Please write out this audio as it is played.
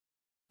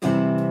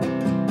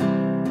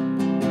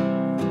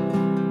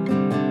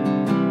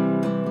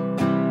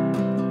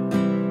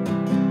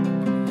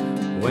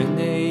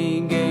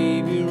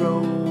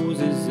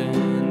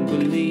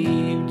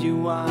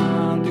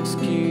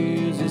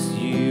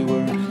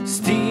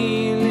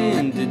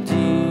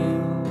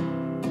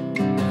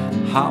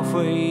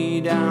halfway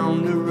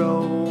down the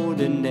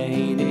road, and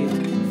ain't it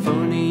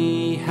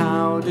funny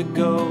how the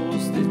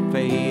ghosts that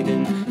fade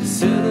and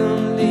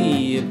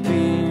suddenly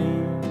appear?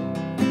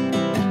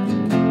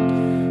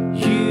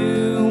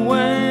 You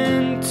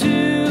went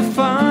too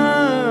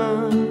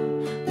far,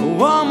 a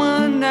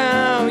woman,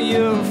 now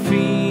you're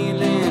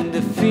feeling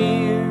the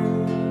fear,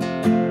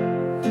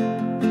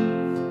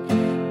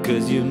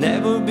 'cause you've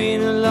never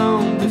been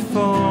alone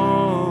before.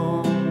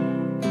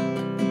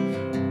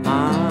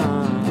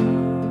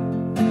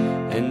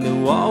 And the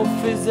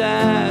wolf is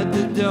at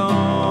the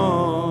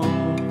door.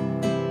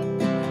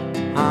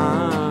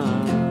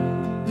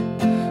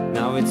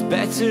 Now it's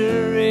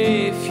better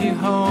if you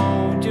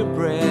hold your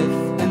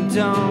breath and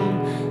don't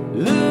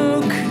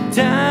look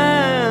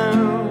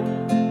down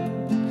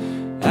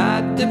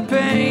at the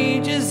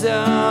pages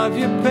of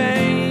your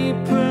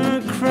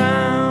paper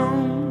crown.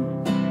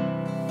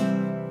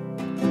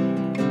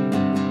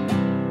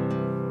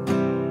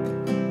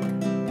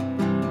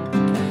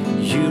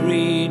 You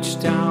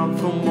reached out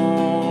for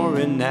more,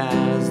 and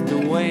as the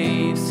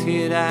waves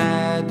hit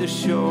at the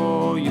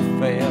shore, you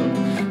felt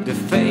the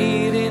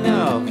fading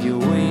of your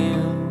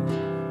will.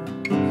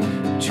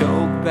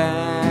 Choke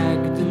back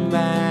the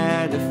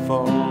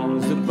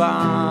metaphors, the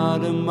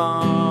bottom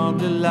of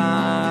the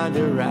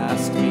ladder.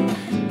 Ask me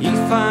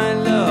if I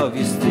love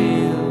you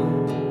still.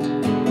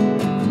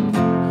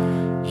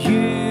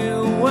 You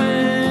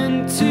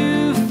went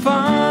too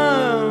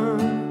far,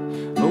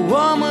 a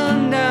woman,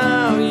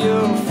 now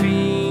you're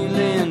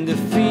feeling the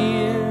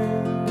fear,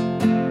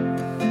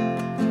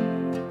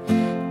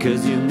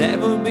 'cause you've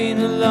never been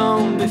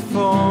alone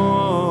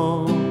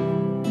before.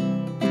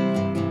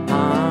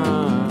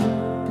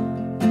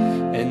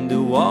 And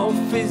the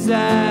wolf is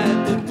at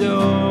the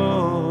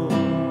door.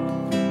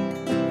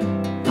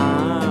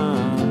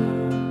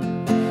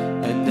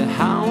 And the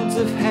hounds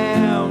of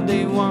hell,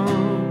 they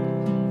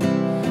won't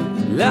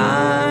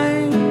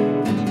lie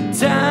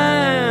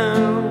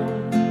down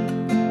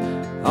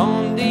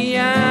on the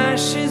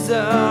ashes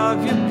of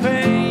your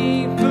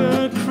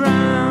paper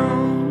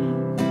crown.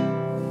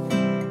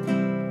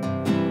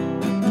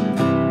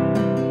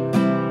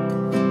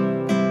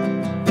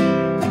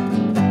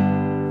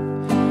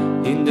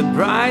 In the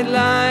bright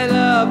light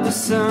of the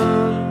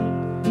sun,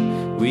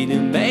 we do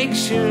make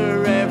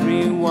sure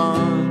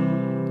everyone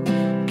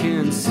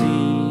can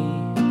see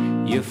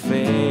your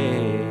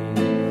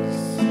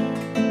face.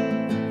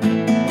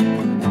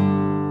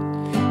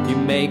 You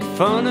make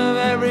fun of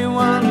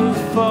everyone who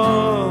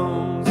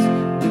falls.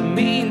 The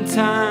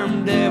meantime,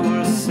 they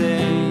were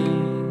saving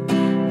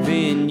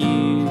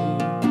you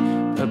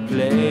a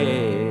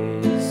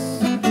place,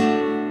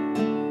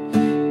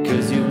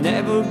 'cause you've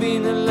never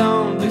been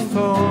alone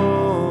before.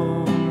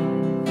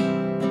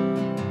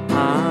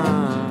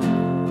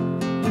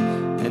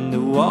 And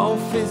the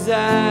wolf is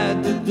at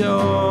the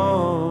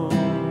door.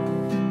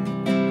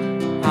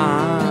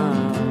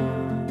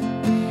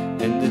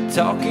 And the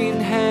talking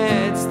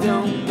heads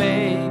don't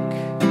make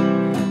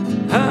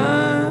a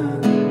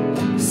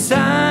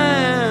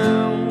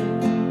sound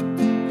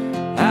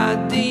at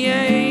the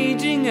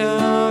aging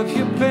of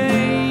your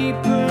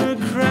paper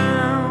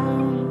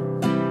crown.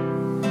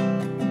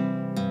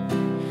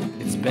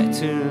 It's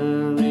better